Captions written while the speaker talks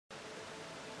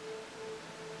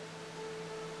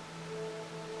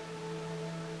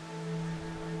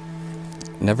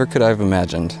Never could I have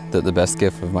imagined that the best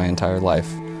gift of my entire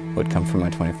life would come from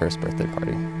my 21st birthday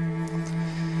party.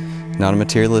 Not a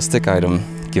materialistic item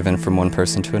given from one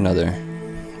person to another,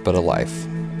 but a life,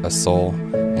 a soul,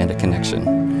 and a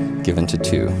connection given to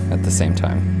two at the same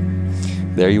time.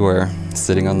 There you were,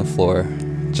 sitting on the floor,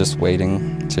 just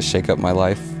waiting to shake up my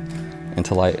life and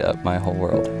to light up my whole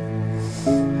world.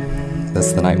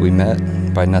 That's the night we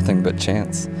met, by nothing but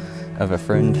chance, of a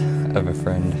friend, of a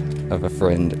friend, of a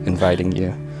friend inviting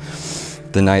you.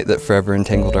 The night that forever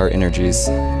entangled our energies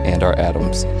and our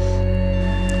atoms.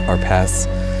 Our paths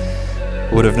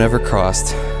would have never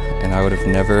crossed, and I would have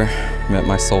never met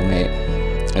my soulmate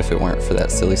if it weren't for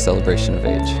that silly celebration of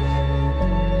age.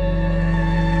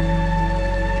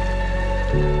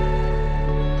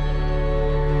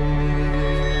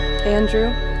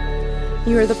 Andrew,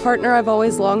 you are the partner I've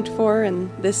always longed for, and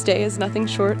this day is nothing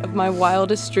short of my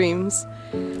wildest dreams.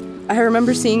 I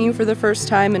remember seeing you for the first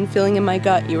time and feeling in my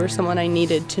gut you were someone I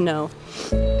needed to know.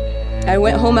 I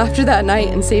went home after that night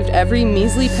and saved every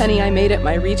measly penny I made at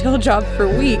my retail job for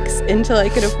weeks until I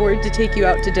could afford to take you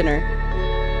out to dinner.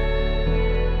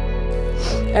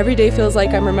 Every day feels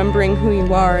like I'm remembering who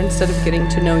you are instead of getting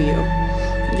to know you.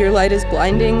 Your light is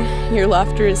blinding, your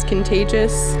laughter is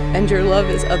contagious, and your love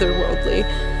is otherworldly.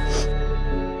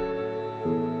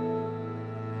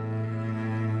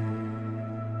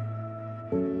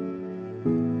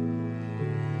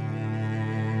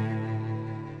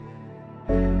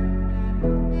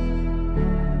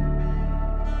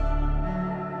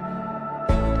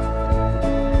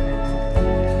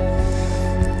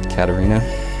 Katerina,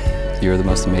 you are the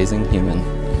most amazing human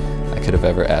I could have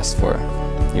ever asked for.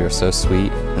 You are so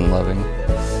sweet and loving,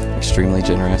 extremely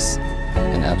generous,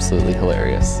 and absolutely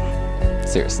hilarious.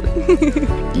 Seriously,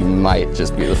 you might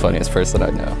just be the funniest person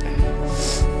I know.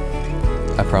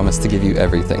 I promise to give you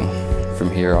everything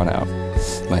from here on out.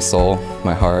 My soul,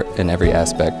 my heart, and every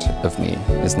aspect of me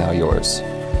is now yours.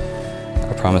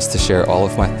 I promise to share all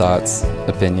of my thoughts,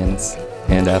 opinions,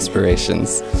 and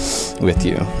aspirations with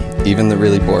you, even the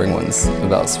really boring ones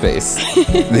about space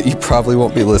that you probably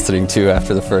won't be listening to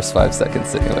after the first 5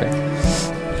 seconds anyway.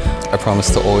 I promise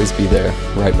to always be there,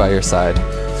 right by your side,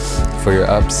 for your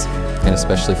ups and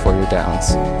especially for your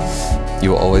downs. You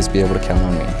will always be able to count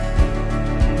on me.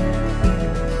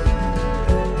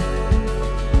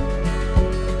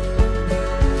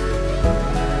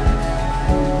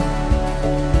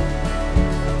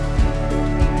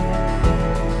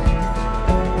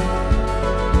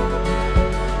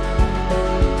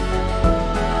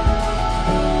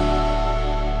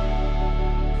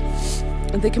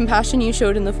 The compassion you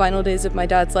showed in the final days of my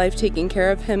dad's life taking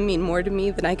care of him mean more to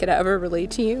me than I could ever relate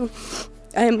to you.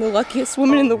 I am the luckiest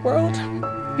woman in the world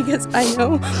because I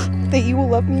know that you will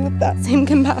love me with that same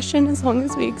compassion as long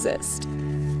as we exist.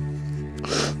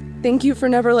 Thank you for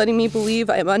never letting me believe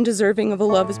I am undeserving of a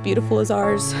love as beautiful as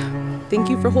ours. Thank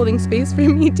you for holding space for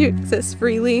me to exist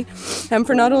freely and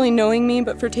for not only knowing me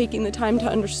but for taking the time to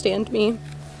understand me.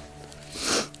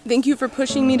 Thank you for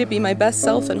pushing me to be my best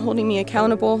self and holding me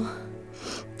accountable.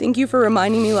 Thank you for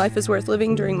reminding me life is worth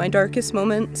living during my darkest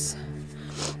moments.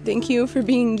 Thank you for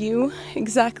being you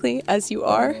exactly as you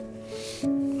are.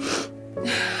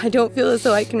 I don't feel as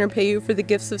though I can repay you for the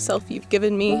gifts of self you've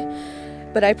given me,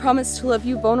 but I promise to love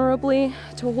you vulnerably,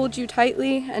 to hold you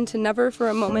tightly, and to never for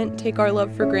a moment take our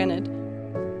love for granted.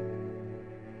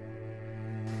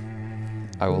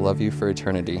 I will love you for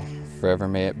eternity, forever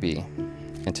may it be,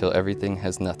 until everything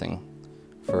has nothing,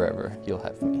 forever you'll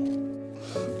have me.